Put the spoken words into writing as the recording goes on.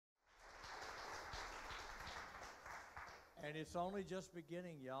And it's only just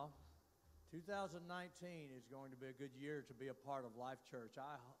beginning, y'all. 2019 is going to be a good year to be a part of Life Church.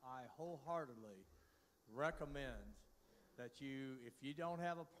 I wholeheartedly recommend that if you don't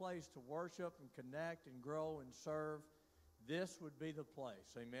have a place to worship and connect and grow and serve, this would be the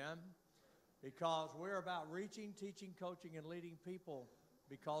place. Amen? Because we're about reaching, teaching, coaching, and leading people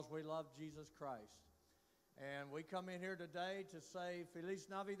because we love Jesus Christ. And we come in here today to say Feliz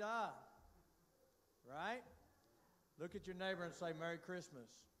Navidad, right? Look at your neighbor and say Merry Christmas.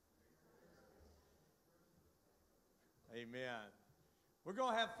 Amen. We're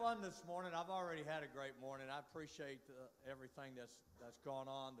going to have fun this morning. I've already had a great morning. I appreciate everything that's gone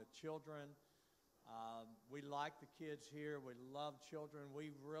on. The children, we like the kids here. We love children.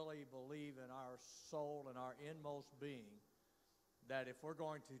 We really believe in our soul and our inmost being that if we're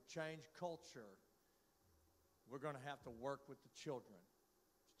going to change culture, we're going to have to work with the children.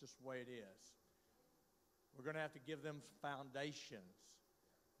 It's just the way it is. We're going to have to give them foundations,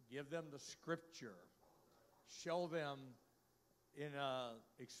 give them the scripture, show them in an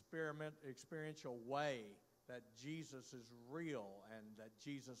experiential way that Jesus is real and that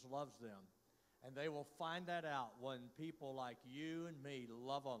Jesus loves them. And they will find that out when people like you and me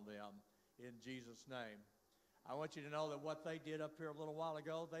love on them in Jesus' name. I want you to know that what they did up here a little while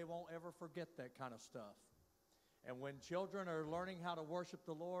ago, they won't ever forget that kind of stuff. And when children are learning how to worship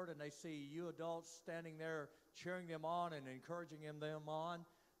the Lord and they see you adults standing there cheering them on and encouraging them on,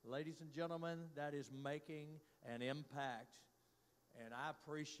 ladies and gentlemen, that is making an impact. And I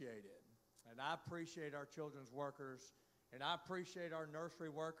appreciate it. And I appreciate our children's workers. And I appreciate our nursery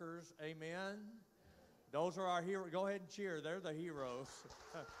workers. Amen. Those are our heroes. Go ahead and cheer. They're the heroes.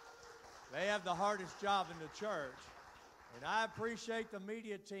 They have the hardest job in the church. And I appreciate the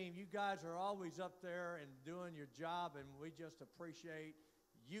media team. You guys are always up there and doing your job, and we just appreciate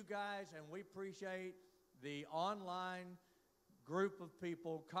you guys, and we appreciate the online group of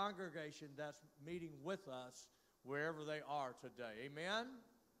people, congregation that's meeting with us wherever they are today. Amen?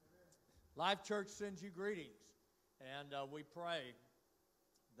 Life Church sends you greetings, and we pray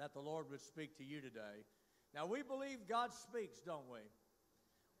that the Lord would speak to you today. Now, we believe God speaks, don't we?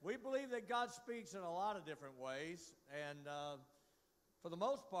 We believe that God speaks in a lot of different ways, and for the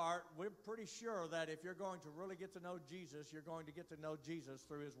most part, we're pretty sure that if you're going to really get to know Jesus, you're going to get to know Jesus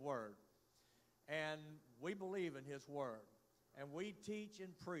through His Word. And we believe in His Word, and we teach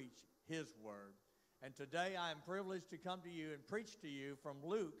and preach His Word. And today I am privileged to come to you and preach to you from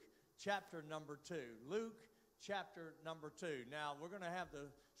Luke chapter number 2. Luke chapter number 2. Now, we're going to have the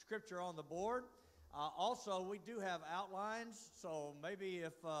scripture on the board. Also, we do have outlines, so maybe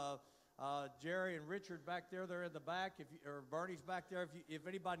if Jerry and Richard back there, they're in the back, or Bernie's back there, if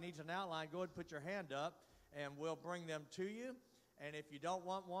anybody needs an outline, go ahead and put your hand up, and we'll bring them to you. And if you don't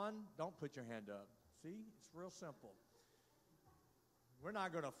want one, don't put your hand up. See, it's real simple. We're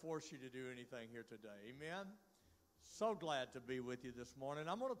not going to force you to do anything here today. Amen? So glad to be with you this morning.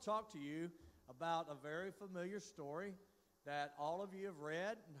 I'm going to talk to you about a very familiar story that all of you have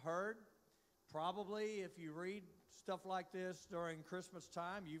read and heard. Probably if you read stuff like this during Christmas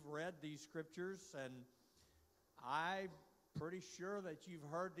time, you've read these scriptures, and I'm pretty sure that you've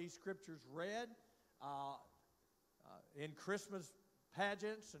heard these scriptures read in Christmas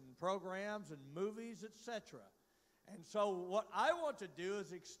pageants and programs and movies, etc. And so what I want to do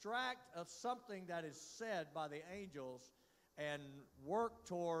is extract of something that is said by the angels and work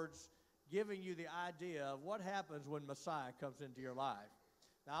towards giving you the idea of what happens when Messiah comes into your life.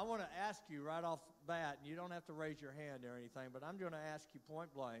 Now, I want to ask you right off the bat, and you don't have to raise your hand or anything, but I'm going to ask you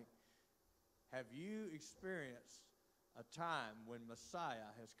point blank, have you experienced a time when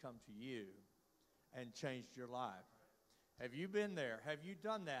Messiah has come to you and changed your life? Have you been there? Have you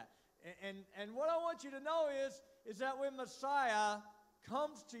done that? And what I want you to know is that when Messiah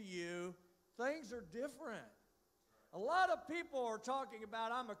comes to you, things are different. A lot of people are talking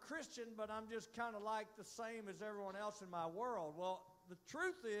about, I'm a Christian, but I'm just kind of like the same as everyone else in my world. Well, the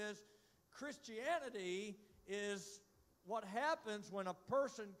truth is, Christianity is what happens when a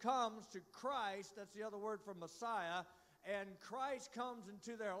person comes to Christ, that's the other word for Messiah, and Christ comes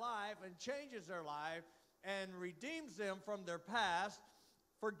into their life and changes their life and redeems them from their past,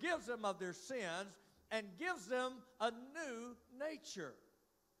 forgives them of their sins, and gives them a new nature.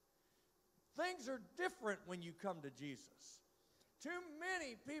 Things are different when you come to Jesus. Too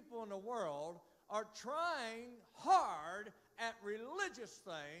many people in the world are trying hard at religious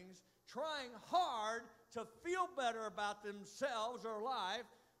things, trying hard to feel better about themselves or life,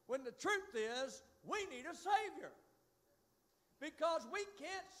 when the truth is, we need a Savior. Because we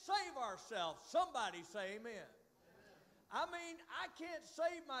can't save ourselves. Somebody say amen. I mean, I can't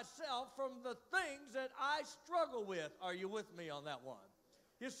save myself from the things that I struggle with. Are you with me on that one?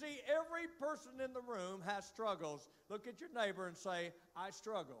 You see, every person in the room has struggles. Look at your neighbor and say, I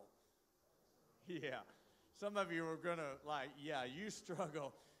struggle. Yeah. Some of you are going to yeah, you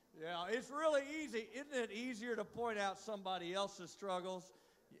struggle. Yeah, it's really easy. Isn't it easier to point out somebody else's struggles?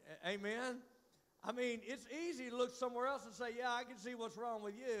 Amen? I mean, it's easy to look somewhere else and say, yeah, I can see what's wrong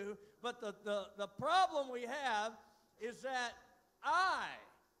with you. But the problem we have is that I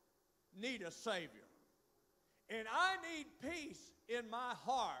need a Savior. And I need peace in my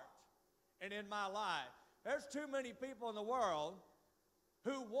heart and in my life. There's too many people in the world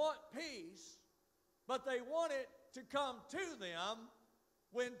who want peace, but they want it to come to them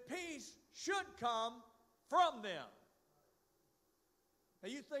when peace should come from them. Now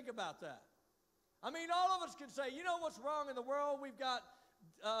you think about that. I mean, all of us can say, you know what's wrong in the world? We've got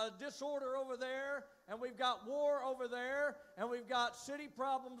disorder over there, and we've got war over there, and we've got city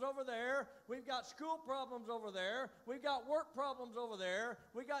problems over there, we've got school problems over there, we've got work problems over there,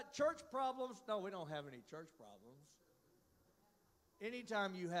 we got church problems. No, we don't have any church problems.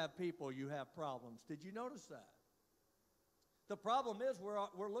 Anytime you have people, you have problems. Did you notice that? The problem is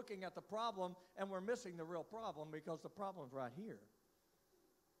we're looking at the problem, and we're missing the real problem because the problem's right here.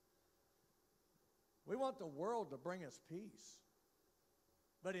 We want the world to bring us peace.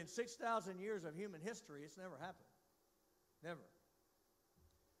 But in 6,000 years of human history, it's never happened. Never.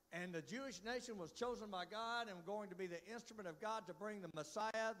 And the Jewish nation was chosen by God and going to be the instrument of God to bring the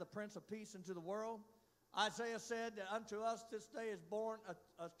Messiah, the Prince of Peace, into the world. Isaiah said that unto us this day is born,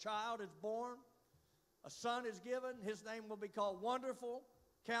 a child is born, a son is given. His name will be called Wonderful,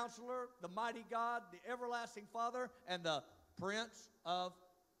 Counselor, the Mighty God, the Everlasting Father, and the Prince of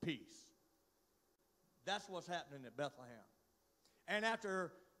Peace. That's what's happening at Bethlehem. And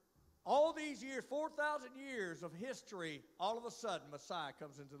after all these years, 4,000 years of history, all of a sudden Messiah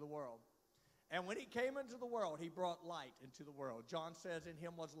comes into the world. And when he came into the world, he brought light into the world. John says in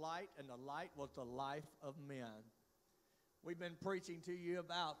him was light, and the light was the life of men. We've been preaching to you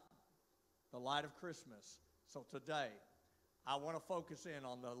about the light of Christmas. So today, I want to focus in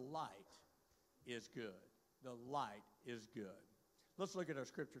on the light is good. The light is good. Let's look at our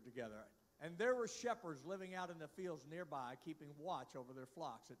scripture together. And there were shepherds living out in the fields nearby, keeping watch over their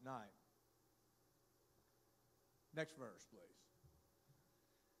flocks at night. Next verse, please.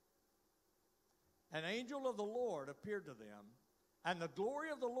 An angel of the Lord appeared to them, and the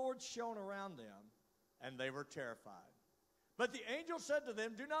glory of the Lord shone around them, and they were terrified. But the angel said to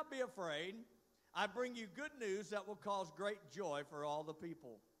them, do not be afraid. I bring you good news that will cause great joy for all the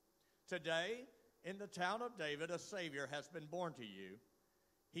people. Today, in the town of David, a Savior has been born to you.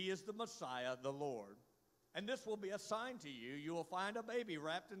 He is the Messiah, the Lord. And this will be a sign to you. You will find a baby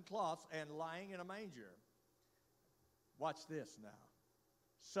wrapped in cloths and lying in a manger. Watch this now.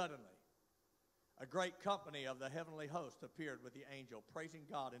 Suddenly, a great company of the heavenly host appeared with the angel, praising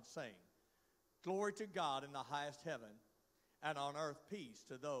God and saying, glory to God in the highest heaven, and on earth peace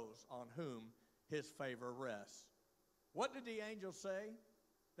to those on whom his favor rests. What did the angels say?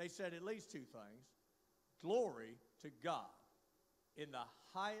 They said at least two things. Glory to God in the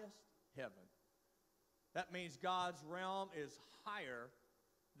highest heaven. That means God's realm is higher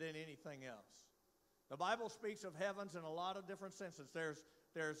than anything else. The Bible speaks of heavens in a lot of different senses.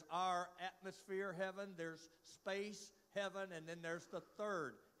 There's our atmosphere heaven, there's space heaven, and then there's the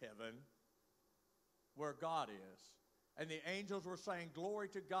third heaven where God is. And the angels were saying, glory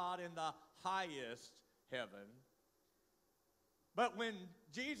to God in the highest heaven. But when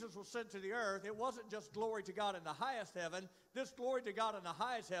Jesus was sent to the earth, it wasn't just glory to God in the highest heaven. This glory to God in the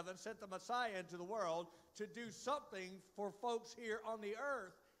highest heaven sent the Messiah into the world to do something for folks here on the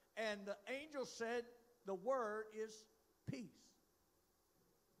earth. And the angel said the word is peace.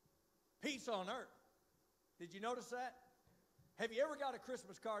 Peace on earth. Did you notice that? Have you ever got a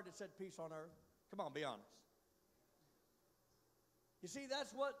Christmas card that said peace on earth? Come on, be honest. You see,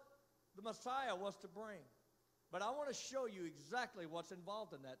 that's what the Messiah was to bring. But I want to show you exactly what's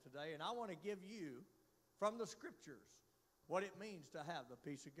involved in that today, and I want to give you, from the Scriptures, what it means to have the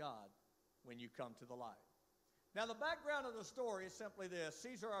peace of God when you come to the light. Now, the background of the story is simply this.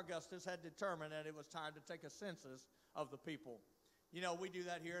 Caesar Augustus had determined that it was time to take a census of the people. You know, we do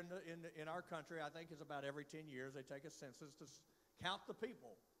that here in our country. I think it's about every 10 years they take a census to count the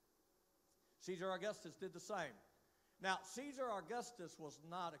people. Caesar Augustus did the same. Now, Caesar Augustus was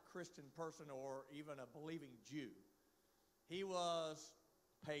not a Christian person or even a believing Jew. He was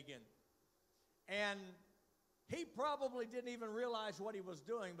pagan. And he probably didn't even realize what he was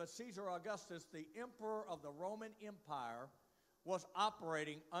doing, but Caesar Augustus, the emperor of the Roman Empire, was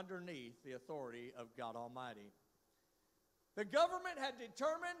operating underneath the authority of God Almighty. The government had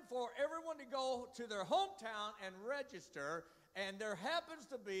determined for everyone to go to their hometown and register, and there happens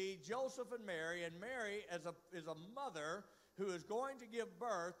to be Joseph and Mary is a mother who is going to give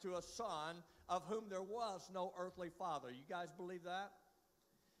birth to a son of whom there was no earthly father. You guys believe that?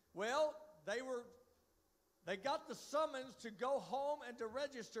 Well, they got the summons to go home and to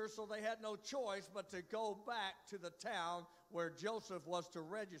register, so they had no choice but to go back to the town where Joseph was to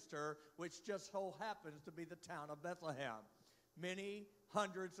register, which just so happens to be the town of Bethlehem. Many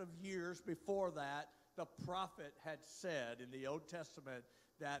hundreds of years before that, the prophet had said in the Old Testament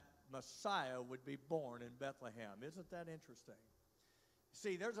that Messiah would be born in Bethlehem. Isn't that interesting?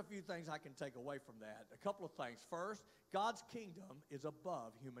 See, there's a few things I can take away from that. A couple of things. First, God's kingdom is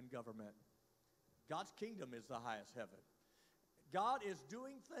above human government. God's kingdom is the highest heaven. God is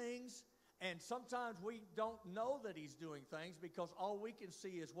doing things, and sometimes we don't know that he's doing things because all we can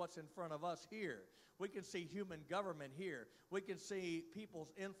see is what's in front of us here. We can see human government here. We can see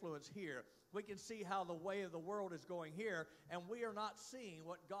people's influence here. We can see how the way of the world is going here, and we are not seeing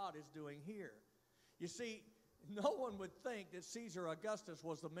what God is doing here. You see, no one would think that Caesar Augustus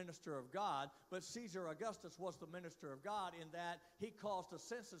was the minister of God, but Caesar Augustus was the minister of God in that he caused a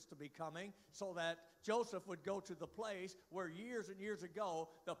census to be coming so that Joseph would go to the place where years and years ago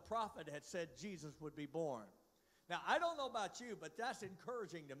the prophet had said Jesus would be born. Now, I don't know about you, but that's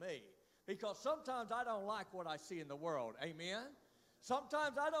encouraging to me because sometimes I don't like what I see in the world. Amen?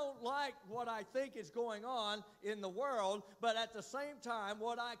 Sometimes I don't like what I think is going on in the world, but at the same time,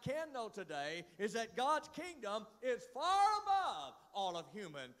 what I can know today is that God's kingdom is far above all of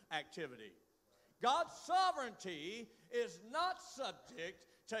human activity. God's sovereignty is not subject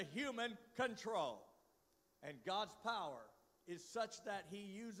to human control. And God's power is such that he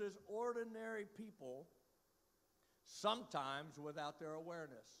uses ordinary people sometimes without their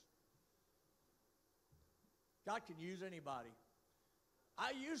awareness. God can use anybody.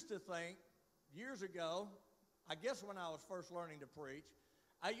 I used to think years ago, I guess when I was first learning to preach,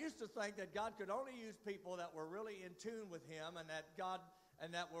 I used to think that God could only use people that were really in tune with him and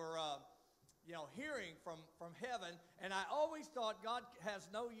that were hearing from heaven. And I always thought God has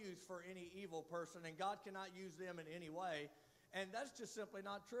no use for any evil person and God cannot use them in any way. And that's just simply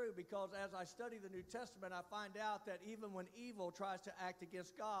not true because as I study the New Testament, I find out that even when evil tries to act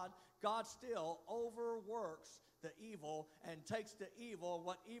against God, God still overworks the evil and takes the evil,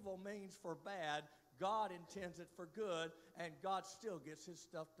 what evil means for bad, God intends it for good, and God still gets his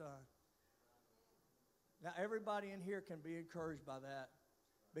stuff done. Now, everybody in here can be encouraged by that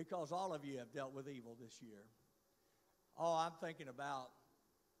because all of you have dealt with evil this year. Oh, I'm thinking about,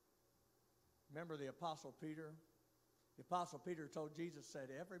 remember the Apostle Peter? The Apostle Peter told Jesus, said,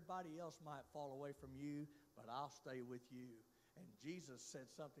 everybody else might fall away from you, but I'll stay with you. And Jesus said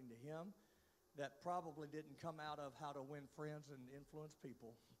something to him that probably didn't come out of how to win friends and influence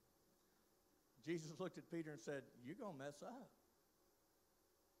people. Jesus looked at Peter and said, you're going to mess up.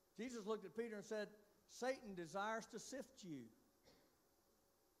 Jesus looked at Peter and said, Satan desires to sift you.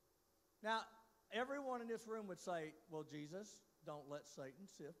 Now, everyone in this room would say, well, Jesus, don't let Satan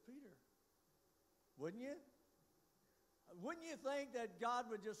sift Peter. Wouldn't you? Wouldn't you think that God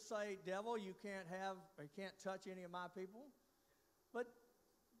would just say, devil, you can't touch any of my people? But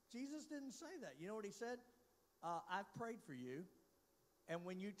Jesus didn't say that. You know what he said? I've prayed for you, and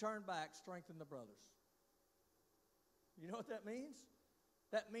when you turn back, strengthen the brothers. You know what that means?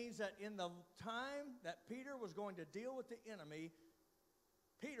 That means that in the time that Peter was going to deal with the enemy,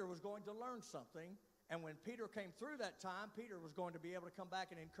 Peter was going to learn something, and when Peter came through that time, Peter was going to be able to come back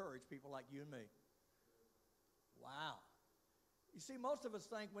and encourage people like you and me. Wow. You see, most of us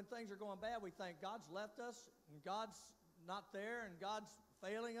think when things are going bad, we think God's left us, and God's not there, and God's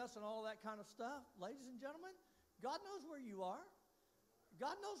failing us and all that kind of stuff. Ladies and gentlemen, God knows where you are.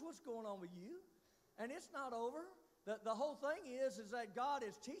 God knows what's going on with you, and it's not over. The whole thing is that God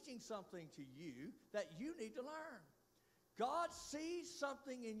is teaching something to you that you need to learn. God sees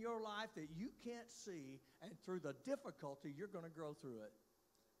something in your life that you can't see, and through the difficulty, you're going to grow through it.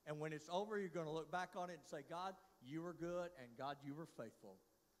 And when it's over, you're going to look back on it and say, God, you were good, and God, you were faithful.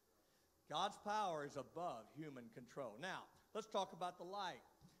 God's power is above human control. Now, let's talk about the light.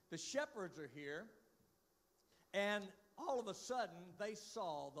 The shepherds are here, and all of a sudden, they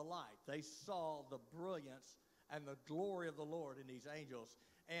saw the light. They saw the brilliance and the glory of the Lord in these angels,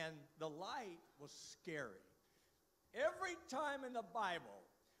 and the light was scary. Every time in the Bible,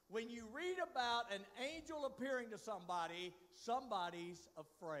 when you read about an angel appearing to somebody, somebody's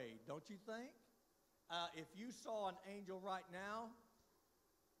afraid, don't you think? If you saw an angel right now,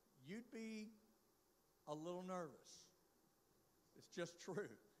 you'd be a little nervous. It's just true.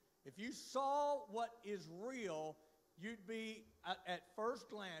 If you saw what is real, you'd be, at first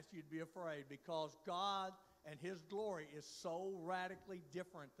glance, you'd be afraid because God and His glory is so radically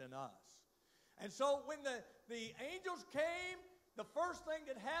different than us. And so when the angels came, the first thing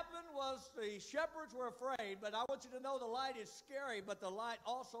that happened was the shepherds were afraid, but I want you to know the light is scary, but the light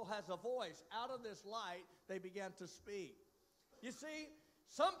also has a voice. Out of this light, they began to speak. You see,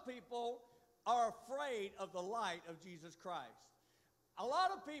 some people are afraid of the light of Jesus Christ. A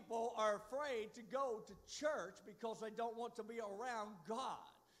lot of people are afraid to go to church because they don't want to be around God.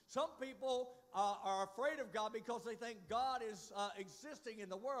 Some people are afraid of God because they think God is existing in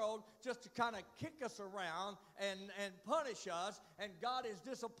the world just to kind of kick us around and punish us, and God is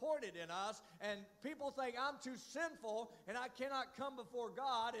disappointed in us, and people think I'm too sinful and I cannot come before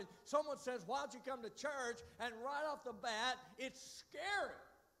God, and someone says, why don't you come to church? And right off the bat, it's scary.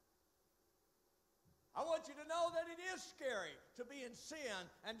 I want you to know that it is scary to be in sin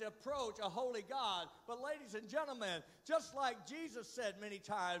and to approach a holy God. But ladies and gentlemen, just like Jesus said many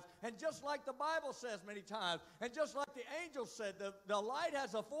times, and just like the Bible says many times, and just like the angel said, the light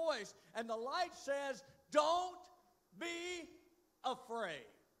has a voice, and the light says, don't be afraid.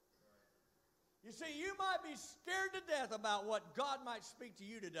 You see, you might be scared to death about what God might speak to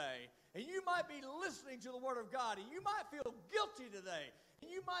you today, and you might be listening to the Word of God, and you might feel guilty today. And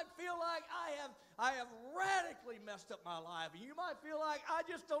you might feel like I have radically messed up my life. And you might feel like I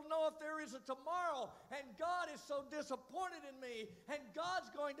just don't know if there is a tomorrow. And God is so disappointed in me. And God's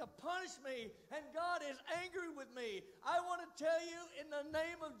going to punish me. And God is angry with me. I want to tell you in the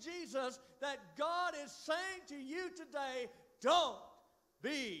name of Jesus that God is saying to you today, don't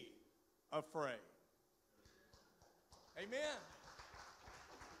be afraid. Amen.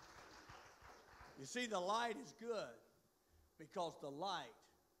 You see, the light is good, because the light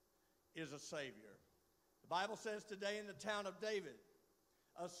is a Savior. The Bible says today in the town of David,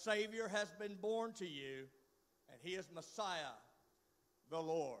 a Savior has been born to you, and He is Messiah, the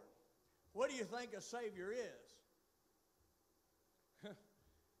Lord. What do you think a Savior is?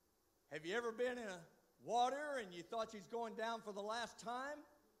 Have you ever been in water and you thought you was going down for the last time?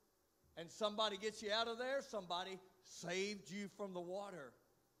 And somebody gets you out of there? Somebody saved you from the water.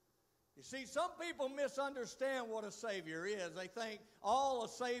 You see, some people misunderstand what a Savior is. They think all a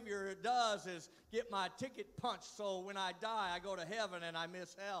Savior does is get my ticket punched so when I die I go to heaven and I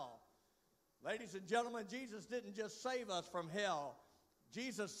miss hell. Ladies and gentlemen, Jesus didn't just save us from hell.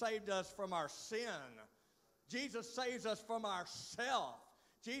 Jesus saved us from our sin. Jesus saves us from ourself.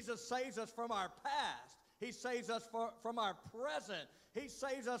 Jesus saves us from our past. He saves us from our present. He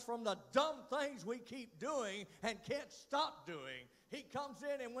saves us from the dumb things we keep doing and can't stop doing. He comes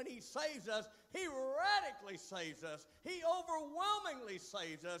in, and when He saves us, He radically saves us. He overwhelmingly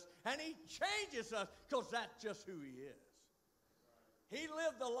saves us, and He changes us because that's just who He is. He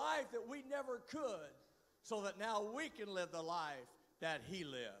lived the life that we never could so that now we can live the life that He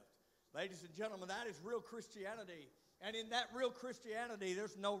lived. Ladies and gentlemen, that is real Christianity. And in that real Christianity,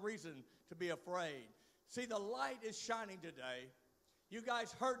 there's no reason to be afraid. See, the light is shining today. You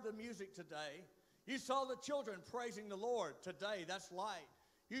guys heard the music today. You saw the children praising the Lord today. That's light.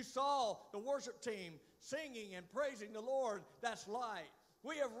 You saw the worship team singing and praising the Lord. That's light.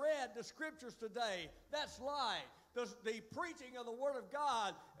 We have read the scriptures today. That's light. The preaching of the Word of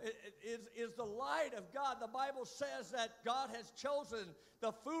God is the light of God. The Bible says that God has chosen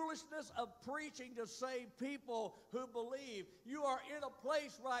the foolishness of preaching to save people who believe. You are in a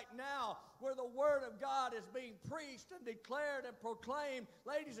place right now where the Word of God is being preached and declared and proclaimed.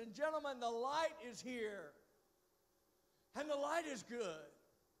 Ladies and gentlemen, the light is here. And the light is good.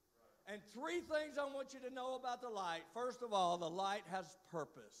 And three things I want you to know about the light. First of all, the light has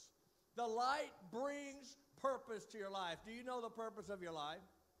purpose. The light brings purpose to your life. Do you know the purpose of your life?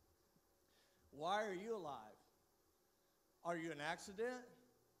 Why are you alive? Are you an accident?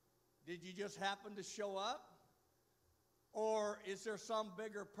 Did you just happen to show up? Or is there some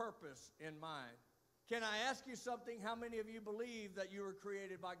bigger purpose in mind? Can I ask you something? How many of you believe that you were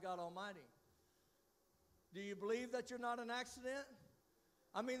created by God Almighty? Do you believe that you're not an accident?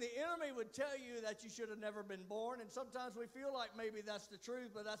 I mean, the enemy would tell you that you should have never been born, and sometimes we feel like maybe that's the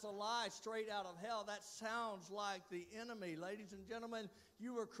truth, but that's a lie straight out of hell. That sounds like the enemy. Ladies and gentlemen,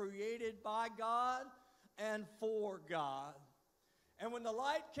 you were created by God and for God. And when the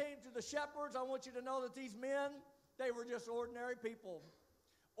light came to the shepherds, I want you to know that these men, they were just ordinary people.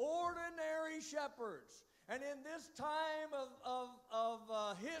 Ordinary shepherds. And in this time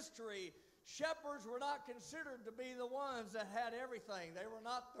of history, shepherds were not considered to be the ones that had everything. They were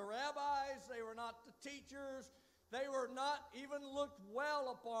not the rabbis. They were not the teachers. They were not even looked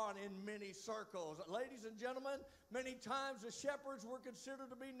well upon in many circles. Ladies and gentlemen, many times the shepherds were considered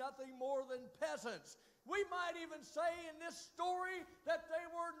to be nothing more than peasants. We might even say in this story that they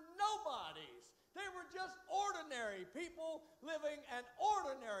were nobodies. They were just ordinary people living an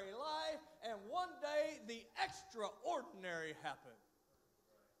ordinary life, and one day the extraordinary happened.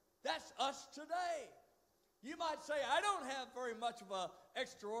 That's us today. You might say, I don't have very much of an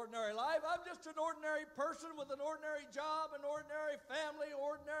extraordinary life. I'm just an ordinary person with an ordinary job, an ordinary family,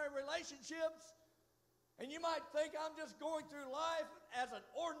 ordinary relationships. And you might think I'm just going through life as an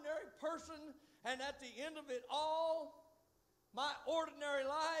ordinary person, and at the end of it all, my ordinary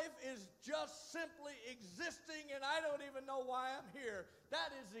life is just simply existing, and I don't even know why I'm here.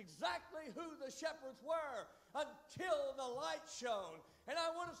 That is exactly who the shepherds were until the light shone. And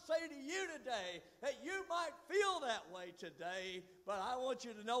I want to say to you today that you might feel that way today, but I want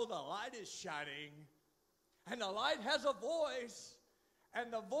you to know the light is shining, and the light has a voice.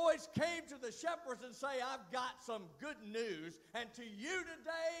 And the voice came to the shepherds and say, I've got some good news. And to you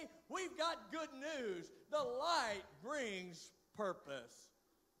today, we've got good news. The light brings purpose.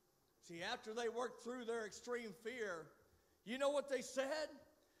 See, after they worked through their extreme fear, you know what they said?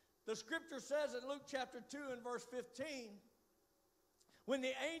 The scripture says in Luke chapter 2 and verse 15, when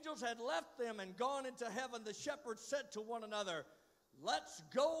the angels had left them and gone into heaven, the shepherds said to one another, let's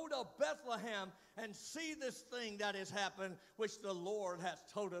go to Bethlehem and see this thing that has happened, which the Lord has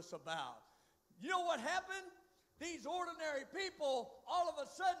told us about. You know what happened? These ordinary people all of a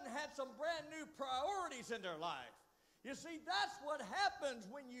sudden had some brand new priorities in their life. You see, that's what happens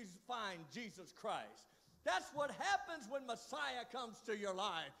when you find Jesus Christ. That's what happens when Messiah comes to your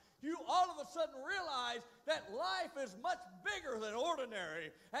life. You all of a sudden realize that life is much bigger than ordinary,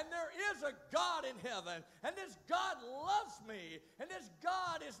 and there is a God in heaven, and this God loves me, and this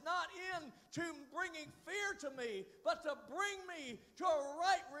God is not into bringing fear to me, but to bring me to a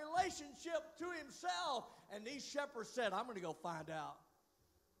right relationship to himself. And these shepherds said, I'm going to go find out.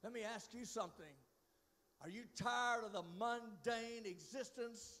 Let me ask you something. Are you tired of the mundane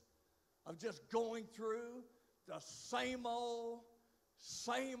existence of just going through the same old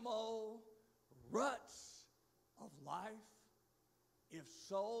ruts of life? If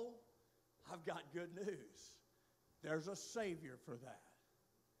so, I've got good news. There's a Savior for that.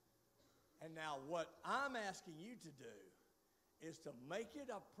 And now what I'm asking you to do is to make it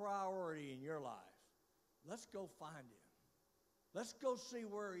a priority in your life. Let's go find him. Let's go see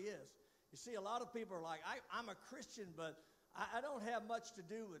where he is. You see, a lot of people are like, I'm a Christian, but I don't have much to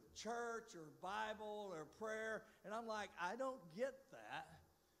do with church or Bible or prayer. And I'm like, I don't get that.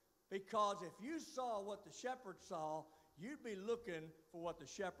 Because if you saw what the shepherds saw, you'd be looking for what the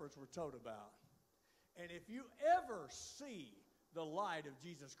shepherds were told about. And if you ever see the light of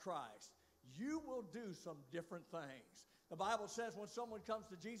Jesus Christ, you will do some different things. The Bible says when someone comes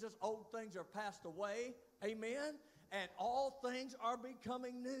to Jesus, old things are passed away. Amen? And all things are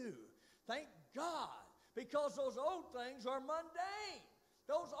becoming new. Thank God. Because those old things are mundane.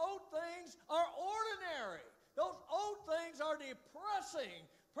 Those old things are ordinary. Those old things are depressing.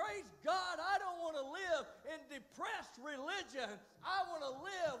 Praise God, I don't want to live in depressed religion. I want to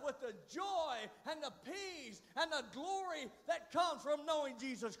live with the joy and the peace and the glory that comes from knowing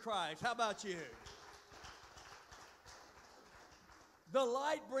Jesus Christ. How about you? The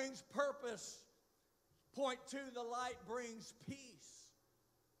light brings purpose. Point 2, the light brings peace.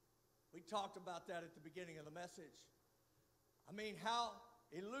 We talked about that at the beginning of the message. I mean, how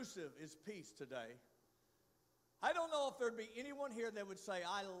elusive is peace today? I don't know if there'd be anyone here that would say,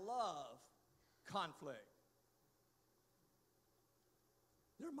 I love conflict.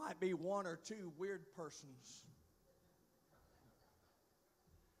 There might be one or two weird persons.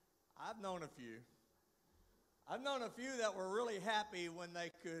 I've known a few. I've known a few that were really happy when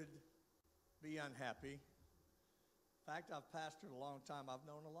they could be unhappy. In fact, I've pastored a long time. I've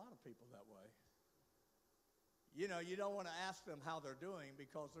known a lot of people that way. You know, you don't want to ask them how they're doing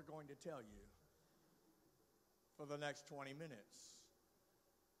because they're going to tell you for the next 20 minutes.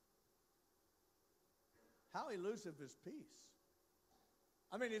 How elusive is peace?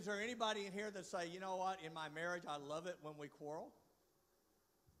 I mean, is there anybody in here that say, you know what, in my marriage, I love it when we quarrel?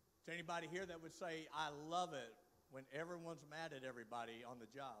 Is there anybody here that would say, I love it when everyone's mad at everybody on the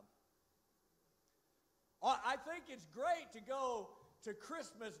job? I think it's great to go to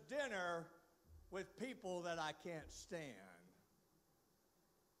Christmas dinner with people that I can't stand.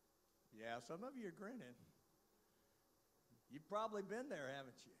 Yeah, some of you are grinning. You've probably been there,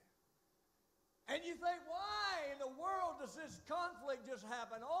 haven't you? And you think, why in the world does this conflict just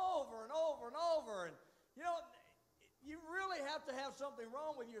happen over and over and over? And, you know, you really have to have something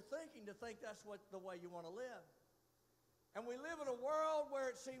wrong with your thinking to think that's the way you want to live. And we live in a world where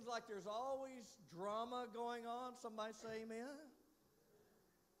it seems like there's always drama going on. Somebody say amen.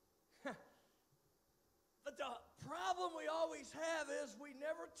 But the problem we always have is we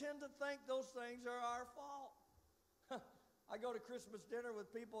never tend to think those things are our fault. I go to Christmas dinner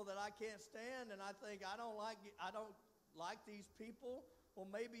with people that I can't stand, and I think, I don't like these people. Well,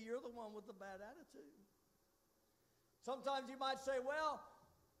 maybe you're the one with the bad attitude. Sometimes you might say, well,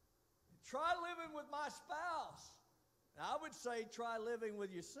 try living with my spouse. And I would say, try living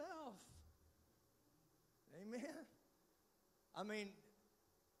with yourself. Amen. I mean,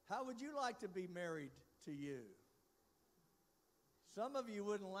 how would you like to be married to you? Some of you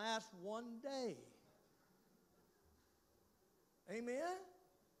wouldn't last one day. Amen?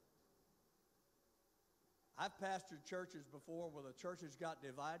 I've pastored churches before where the churches got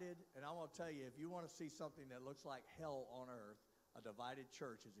divided, and I want to tell you, if you want to see something that looks like hell on earth, a divided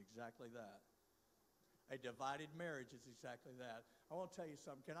church is exactly that. A divided marriage is exactly that. I want to tell you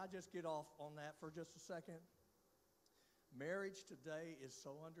something. Can I just get off on that for just a second? Marriage today is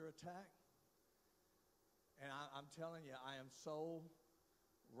so under attack. And I'm telling you, I am so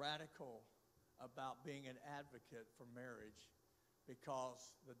radical about being an advocate for marriage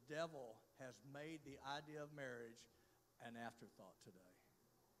because the devil has made the idea of marriage an afterthought today.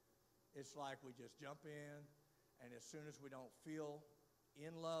 It's like we just jump in, and as soon as we don't feel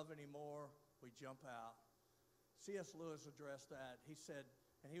in love anymore, we jump out. C.S. Lewis addressed that. He said,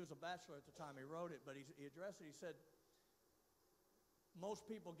 and he was a bachelor at the time he wrote it, but he addressed it. He said, most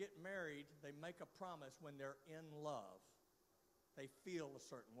people get married, they make a promise when they're in love. They feel a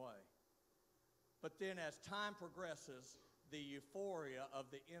certain way. But then as time progresses, the euphoria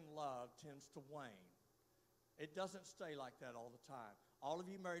of the in love tends to wane. It doesn't stay like that all the time. All of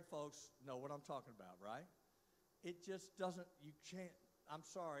you married folks know what I'm talking about, right? It just doesn't, you can't, I'm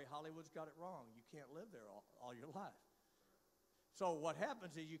sorry, Hollywood's got it wrong. You can't live there all your life. So what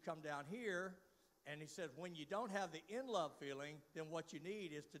happens is you come down here, and he says, when you don't have the in-love feeling, then what you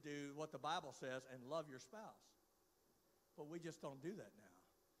need is to do what the Bible says and love your spouse. But we just don't do that now.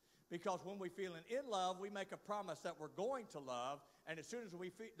 Because when we feel in love, we make a promise that we're going to love, and as soon as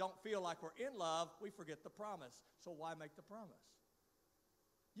we don't feel like we're in love, we forget the promise. So why make the promise?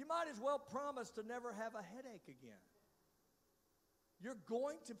 You might as well promise to never have a headache again. You're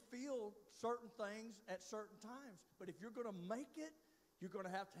going to feel certain things at certain times, but if you're going to make it, you're going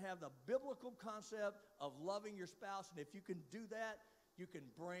to have the biblical concept of loving your spouse. And if you can do that, you can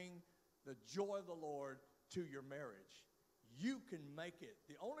bring the joy of the Lord to your marriage. You can make it.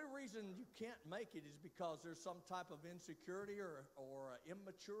 The only reason you can't make it is because there's some type of insecurity or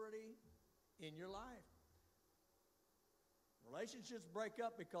immaturity in your life. Relationships break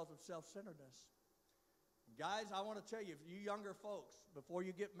up because of self-centeredness. Guys, I want to tell you, if you younger folks, before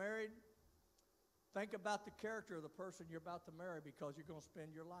you get married, think about the character of the person you're about to marry because you're going to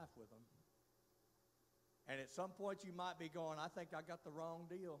spend your life with them. And at some point you might be going, I think I got the wrong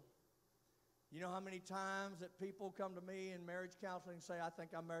deal. You know how many times that people come to me in marriage counseling and say, I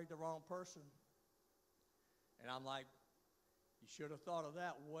think I married the wrong person. And I'm like, you should have thought of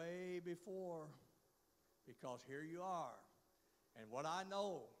that way before, because here you are. And what I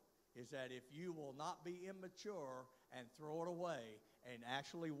know is that if you will not be immature and throw it away and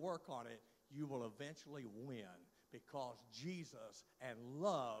actually work on it, you will eventually win, because Jesus and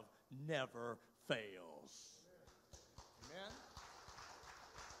love never fails. Amen?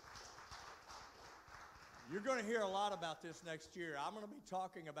 You're going to hear a lot about this next year. I'm going to be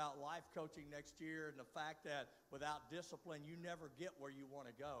talking about life coaching next year and the fact that without discipline, you never get where you want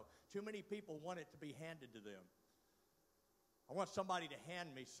to go. Too many people want it to be handed to them. I want somebody to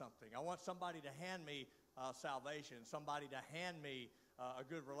hand me something. I want somebody to hand me salvation, somebody to hand me a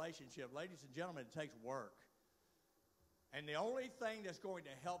good relationship. Ladies and gentlemen, it takes work. And the only thing that's going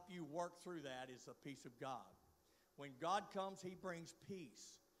to help you work through that is the peace of God. When God comes, he brings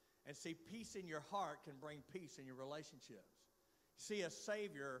peace. And see, peace in your heart can bring peace in your relationships. See, a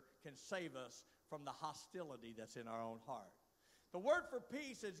Savior can save us from the hostility that's in our own heart. The word for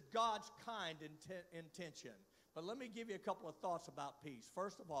peace is God's kind intention. But let me give you a couple of thoughts about peace.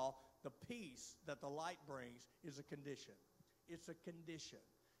 First of all, the peace that the light brings is a condition. It's a condition.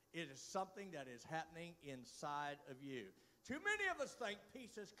 It is something that is happening inside of you. Too many of us think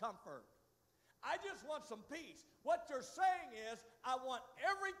peace is comfort. I just want some peace. What you're saying is, I want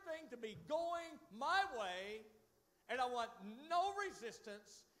everything to be going my way, and I want no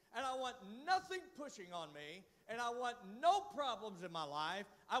resistance, and I want nothing pushing on me, and I want no problems in my life.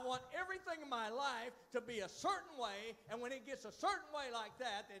 I want everything in my life to be a certain way, and when it gets a certain way like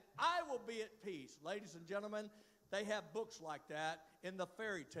that, then I will be at peace. Ladies and gentlemen, they have books like that in the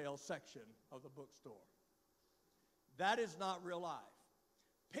fairy tale section of the bookstore. That is not real life.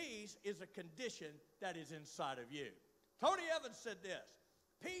 Peace is a condition that is inside of you. Tony Evans said this: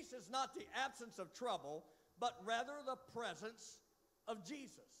 peace is not the absence of trouble, but rather the presence of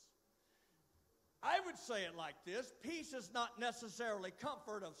Jesus. I would say it like this: peace is not necessarily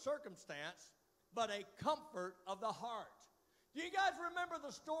comfort of circumstance, but a comfort of the heart. Do you guys remember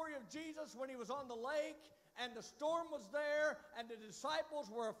the story of Jesus when he was on the lake and the storm was there and the disciples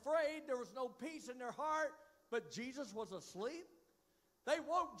were afraid? There was no peace in their heart, but Jesus was asleep. They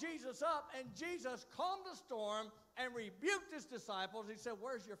woke Jesus up, and Jesus calmed the storm and rebuked his disciples. He said,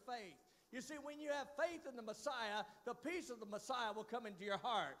 "Where's your faith?" You see, when you have faith in the Messiah, the peace of the Messiah will come into your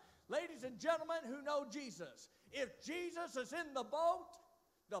heart. Ladies and gentlemen who know Jesus, if Jesus is in the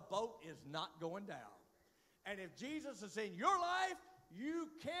boat is not going down. And if Jesus is in your life, you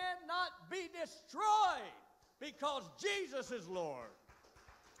cannot be destroyed because Jesus is Lord.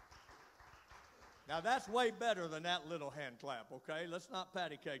 Now that's way better than that little hand clap, okay? Let's not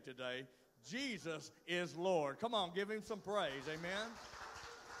patty cake today. Jesus is Lord. Come on, give him some praise, amen?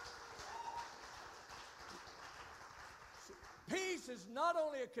 Peace is not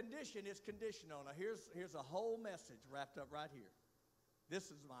only a condition, it's conditional. Now here's a whole message wrapped up right here.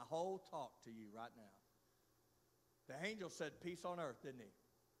 This is my whole talk to you right now. The angel said peace on earth, didn't he?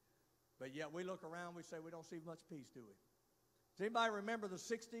 But yet we look around, we say we don't see much peace, do we? Does anybody remember the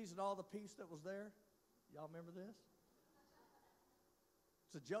 60s and all the peace that was there? Y'all remember this?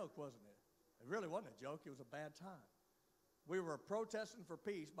 It's a joke, wasn't it? It really wasn't a joke. It was a bad time. We were protesting for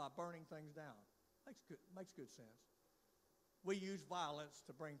peace by burning things down. Makes good sense. We use violence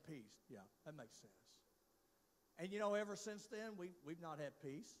to bring peace. Yeah, that makes sense. And you know, ever since then, we've not had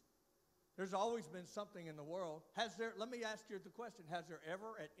peace. There's always been something in the world. Let me ask you the question, has there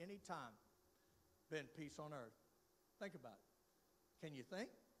ever at any time been peace on earth? Think about it. Can you think?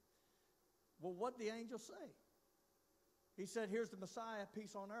 Well, what did the angel say? He said, here's the Messiah,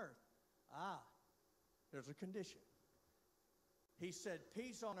 peace on earth. There's a condition. He said,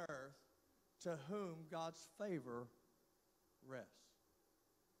 peace on earth to whom God's favor rests.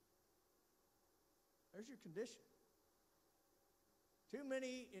 There's your condition. Too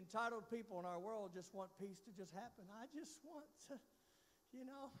many entitled people in our world just want peace to just happen. I just want to,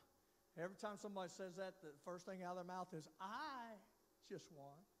 every time somebody says that, the first thing out of their mouth is, I just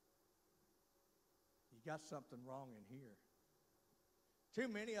want. You got something wrong in here. Too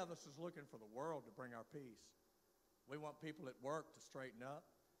many of us is looking for the world to bring our peace. We want people at work to straighten up.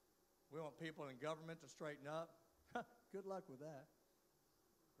 We want people in government to straighten up. Good luck with that.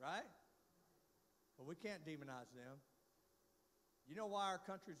 Right? But we can't demonize them. You know why our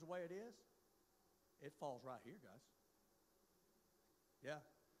country's the way it is? It falls right here, guys. Yeah.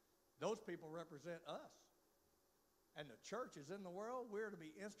 Those people represent us. And the church is in the world. We're to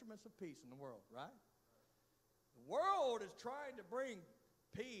be instruments of peace in the world, right? The world is trying to bring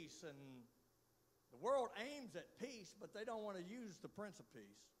peace, and the world aims at peace, but they don't want to use the Prince of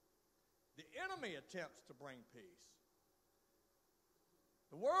Peace. The enemy attempts to bring peace.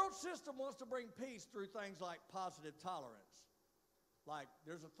 The world system wants to bring peace through things like positive tolerance. Like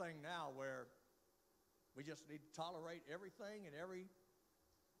there's a thing now where we just need to tolerate everything and every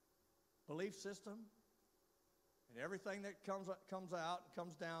belief system and everything that comes out and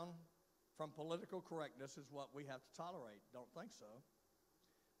comes down from political correctness is what we have to tolerate. Don't think so.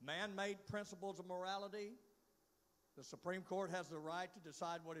 Man-made principles of morality. The Supreme Court has the right to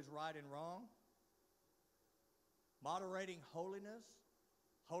decide what is right and wrong. Moderating holiness.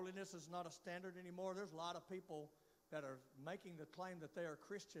 Holiness is not a standard anymore. There's a lot of people that are making the claim that they are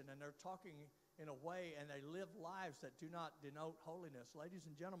Christian, and they're talking in a way, and they live lives that do not denote holiness. Ladies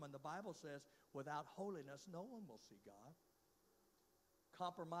and gentlemen, the Bible says, without holiness, no one will see God.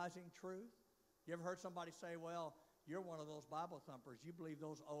 Compromising truth. You ever heard somebody say, well, you're one of those Bible thumpers. You believe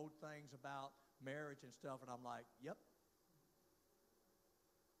those old things about marriage and stuff. And I'm like, yep.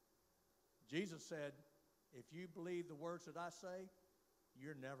 Jesus said, if you believe the words that I say,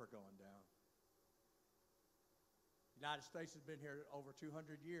 you're never going down. The United States has been here over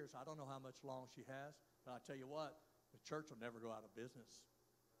 200 years. I don't know how much long she has, but I tell you what, the church will never go out of business.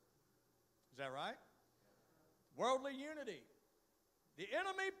 Is that right? Worldly unity. The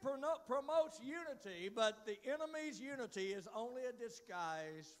enemy promotes unity, but the enemy's unity is only a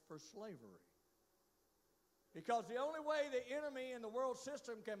disguise for slavery. Because the only way the enemy and the world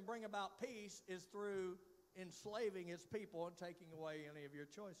system can bring about peace is through enslaving its people and taking away any of your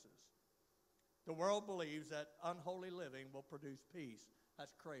choices. The world believes that unholy living will produce peace.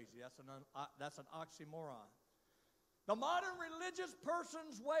 That's crazy. That's an oxymoron. The modern religious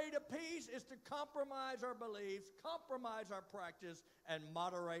person's way to peace is to compromise our beliefs, compromise our practice, and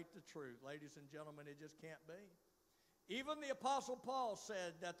moderate the truth. Ladies and gentlemen, it just can't be. Even the Apostle Paul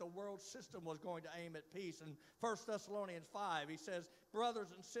said that the world system was going to aim at peace. In 1 Thessalonians 5, he says, brothers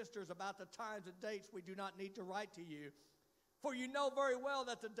and sisters, about the times and dates we do not need to write to you. For you know very well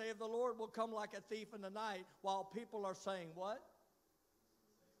that the day of the Lord will come like a thief in the night, while people are saying what?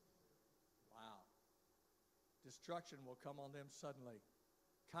 Wow. Destruction will come on them suddenly.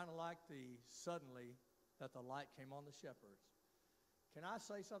 Kind of like the suddenly that the light came on the shepherds. Can I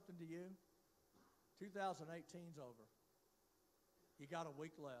say something to you? 2018's over. You got a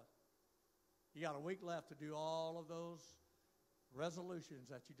week left. You got a week left to do all of those resolutions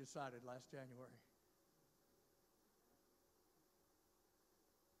that you decided last January.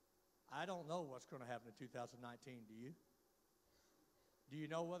 I don't know what's going to happen in 2019, do you? Do you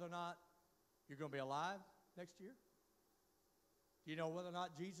know whether or not you're going to be alive next year? Do you know whether or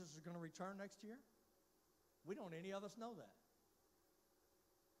not Jesus is going to return next year? We don't, any of us know that.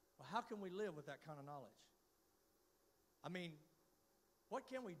 Well, how can we live with that kind of knowledge? I mean, what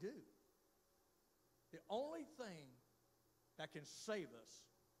can we do? The only thing that can save us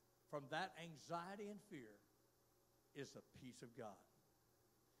from that anxiety and fear is the peace of God.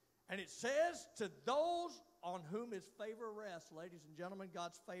 And it says, to those on whom his favor rests, ladies and gentlemen,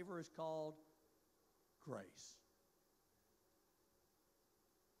 God's favor is called grace.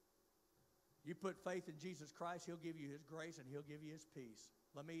 You put faith in Jesus Christ, he'll give you his grace and he'll give you his peace.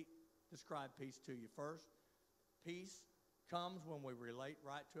 Let me describe peace to you. First, peace comes when we relate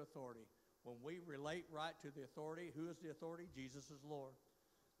right to authority. When we relate right to the authority, who is the authority? Jesus is Lord.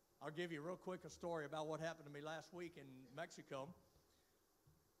 I'll give you real quick a story about what happened to me last week in Mexico.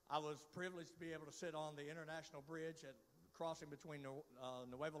 I was privileged to be able to sit on the international bridge at crossing between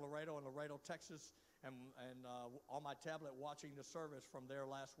Nuevo Laredo and Laredo, Texas, and on my tablet watching the service from there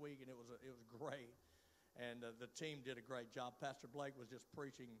last week, and it was great. And the team did a great job. Pastor Blake was just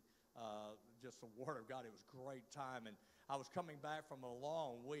preaching just the Word of God. It was a great time. And I was coming back from a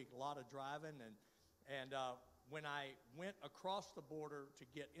long week, a lot of driving. And when I went across the border to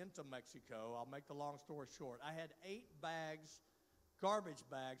get into Mexico, I'll make the long story short, I had 8 garbage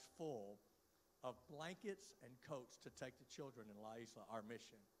bags full of blankets and coats to take the children in La Isla, our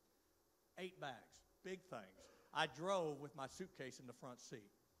mission. 8 bags, big things. I drove with my suitcase in the front seat.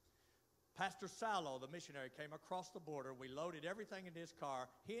 Pastor Salo, the missionary, came across the border. We loaded everything in his car.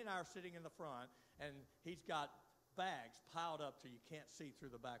 He and I are sitting in the front, and he's got bags piled up till you can't see through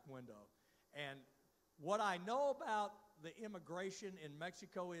the back window. And what I know about the immigration in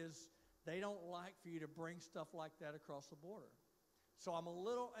Mexico is they don't like for you to bring stuff like that across the border. So I'm a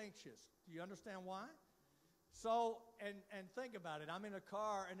little anxious. Do you understand why? So, and think about it. I'm in a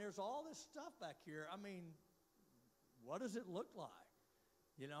car, and there's all this stuff back here. I mean, what does it look like?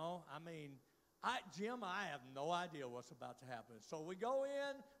 You know, I mean, Jim, I have no idea what's about to happen. So we go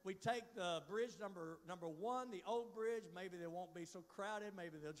in, we take the bridge number 1, the old bridge. Maybe they won't be so crowded.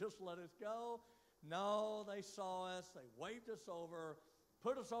 Maybe they'll just let us go. No, they saw us. They waved us over,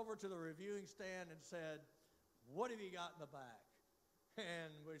 put us over to the reviewing stand and said, what have you got in the back?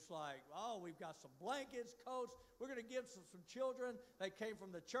 And it's like, oh, we've got some blankets, coats. We're going to give some children. They came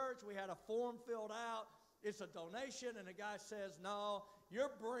from the church. We had a form filled out. It's a donation. And the guy says, no,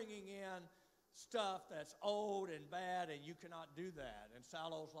 you're bringing in stuff that's old and bad, and you cannot do that. And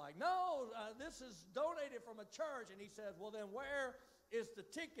Salo's like, no, this is donated from a church. And he says, well, then where is the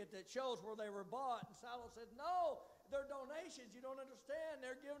ticket that shows where they were bought? And Salo said, no, they're donations. You don't understand.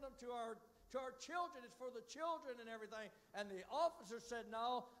 They're giving them to our children. It's for the children and everything. And the officer said,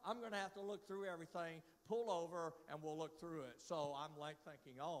 no, I'm going to have to look through everything, pull over, and we'll look through it. So I'm like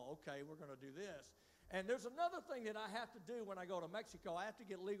thinking, oh, okay, we're going to do this. And there's another thing that I have to do when I go to Mexico. I have to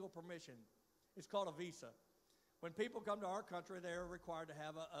get legal permission. It's called a visa. When people come to our country, they're required to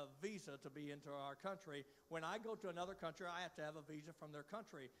have a visa to be into our country. When I go to another country, I have to have a visa from their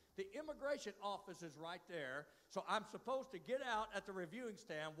country. The immigration office is right there, so I'm supposed to get out at the reviewing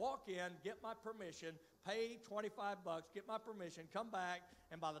stand, walk in, get my permission, pay $25, get my permission, come back,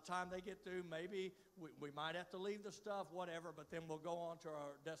 and by the time they get through, maybe we might have to leave the stuff, whatever, but then we'll go on to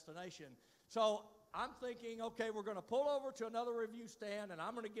our destination. So I'm thinking, okay, we're going to pull over to another review stand, and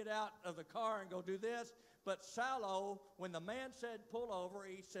I'm going to get out of the car and go do this. But Salo, when the man said pull over,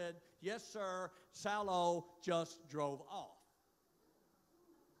 he said, yes, sir. Salo just drove off.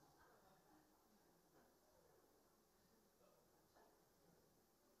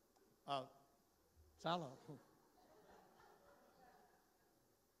 Salo.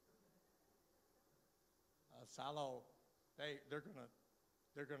 Salo,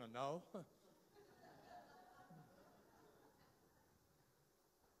 they're gonna know.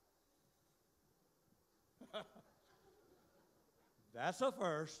 That's a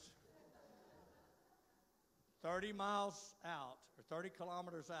first. 30 miles out, or 30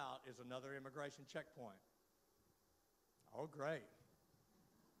 kilometers out, is another immigration checkpoint. Oh, great.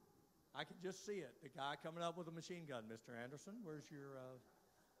 I can just see it. The guy coming up with a machine gun, Mr. Anderson, where's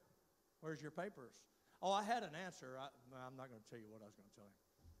your papers? Oh, I had an answer. I'm not going to tell you what I was going to tell him.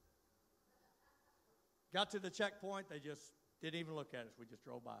 Got to the checkpoint. They just didn't even look at us. We just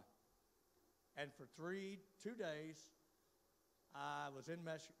drove by. And for 2 days, I was in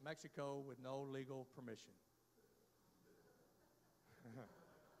Mexico with no legal permission.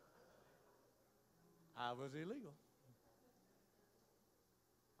 I was illegal.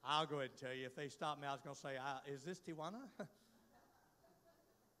 I'll go ahead and tell you, if they stopped me, I was going to say, is this Tijuana?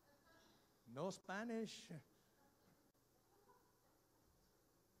 No Spanish.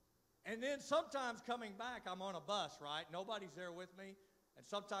 And then sometimes coming back, I'm on a bus, right? Nobody's there with me. And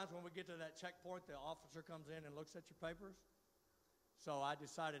sometimes when we get to that checkpoint, the officer comes in and looks at your papers. So I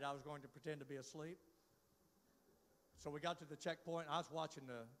decided I was going to pretend to be asleep. So we got to the checkpoint. I was watching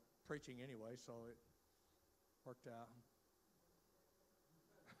the preaching anyway, so it worked out.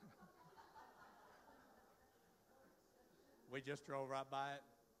 We just drove right by it,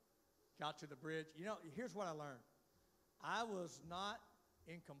 got to the bridge. You know, here's what I learned. I was not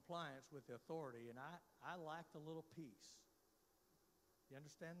in compliance with the authority, and I lacked a little peace. You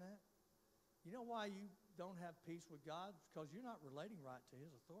understand that? You know why you don't have peace with God? It's because you're not relating right to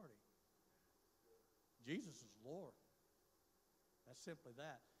His authority. Jesus is Lord. That's simply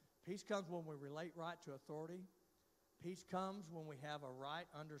that. Peace comes when we relate right to authority. Peace comes when we have a right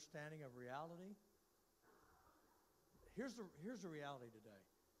understanding of reality. Here's the reality today.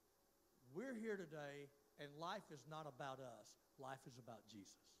 We're here today, and life is not about us. Life is about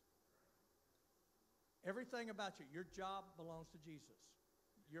Jesus. Everything about you, your job belongs to Jesus.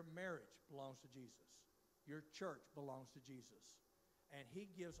 Your marriage belongs to Jesus. Your church belongs to Jesus. And He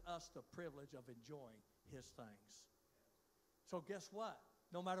gives us the privilege of enjoying His things. So guess what?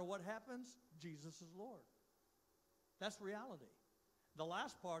 No matter what happens, Jesus is Lord. That's reality. The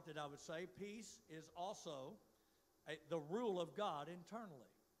last part that I would say, peace is also the rule of God internally.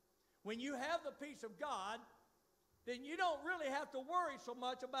 When you have the peace of God, then you don't really have to worry so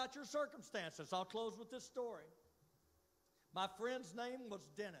much about your circumstances. I'll close with this story. My friend's name was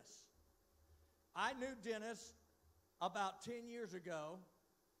Dennis. I knew Dennis about 10 years ago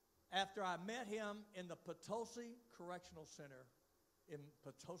after I met him in the Potosi Correctional Center in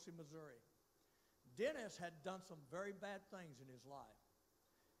Potosi, Missouri. Dennis had done some very bad things in his life.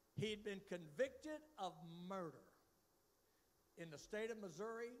 He'd been convicted of murder. In the state of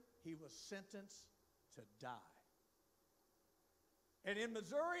Missouri, he was sentenced to die. And in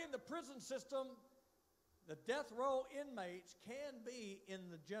Missouri, in the prison system, the death row inmates can be in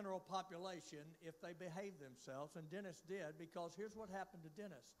the general population if they behave themselves, and Dennis did, because here's what happened to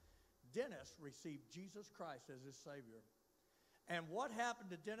Dennis. Dennis received Jesus Christ as his Savior. And what happened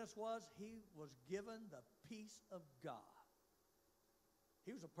to Dennis was he was given the peace of God.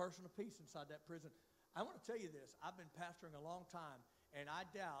 He was a person of peace inside that prison. I want to tell you this. I've been pastoring a long time, and I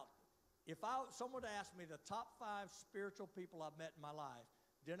doubt, if someone would ask me the top 5 spiritual people I've met in my life,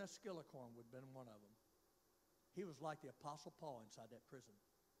 Dennis Skillicorn would have been one of them. He was like the Apostle Paul inside that prison.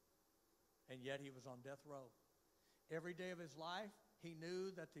 And yet he was on death row. Every day of his life, he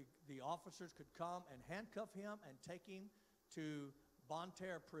knew that the officers could come and handcuff him and take him to Bonne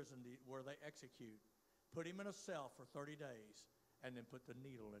Terre prison where they execute. Put him in a cell for 30 days. And then put the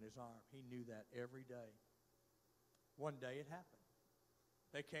needle in his arm. He knew that every day. One day it happened.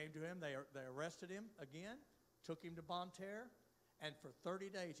 They came to him. They arrested him again, took him to Bonne Terre, and for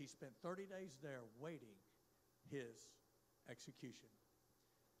 30 days, he spent 30 days there waiting his execution.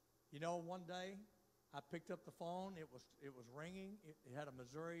 You know, one day I picked up the phone. It was ringing. It had a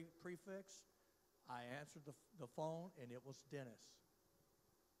Missouri prefix. I answered the phone, and it was Dennis.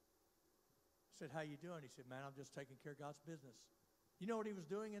 I said, "How you doing?" He said, "Man, I'm just taking care of God's business." You know what he was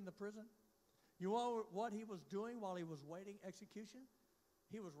doing in the prison? You know what he was doing while he was waiting execution?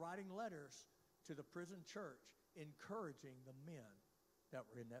 He was writing letters to the prison church, encouraging the men that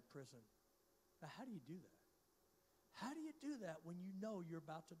were in that prison. Now, how do you do that? How do you do that when you know you're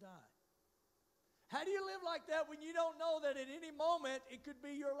about to die? How do you live like that when you don't know that at any moment it could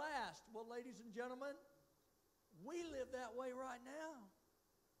be your last? Well, ladies and gentlemen, we live that way right now.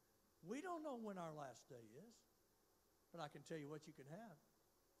 We don't know when our last day is. But I can tell you what you can have.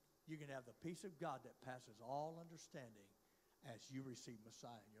 You can have the peace of God that passes all understanding as you receive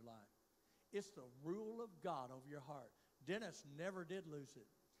Messiah in your life. It's the rule of God over your heart. Dennis never did lose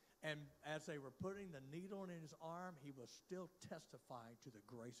it. And as they were putting the needle in his arm, he was still testifying to the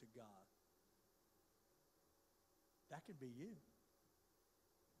grace of God. That could be you.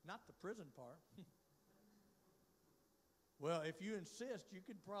 Not the prison part. Well, if you insist, you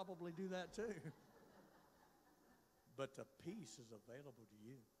could probably do that too. But the peace is available to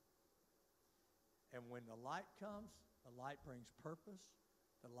you. And when the light comes, the light brings purpose,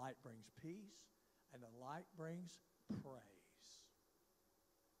 the light brings peace, and the light brings praise.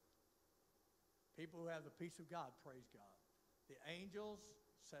 People who have the peace of God praise God. The angels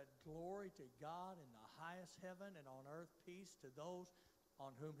said, "Glory to God in the highest heaven, and on earth peace to those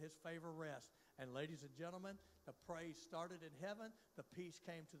on whom his favor rests." And ladies and gentlemen, the praise started in heaven, the peace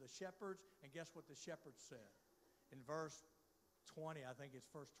came to the shepherds, and guess what the shepherds said? In verse 20, I think it's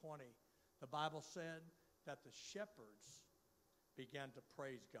verse 20, the Bible said that the shepherds began to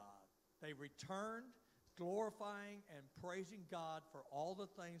praise God. They returned, glorifying and praising God for all the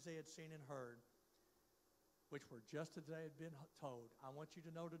things they had seen and heard, which were just as they had been told. I want you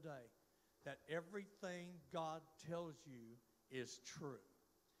to know today that everything God tells you is true.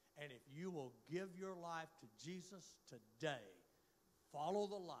 And if you will give your life to Jesus today, follow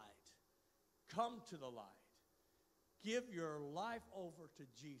the light, come to the light, give your life over to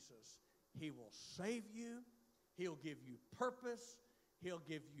Jesus, he will save you, he'll give you purpose, he'll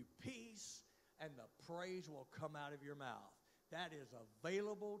give you peace, and the praise will come out of your mouth. That is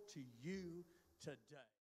available to you today.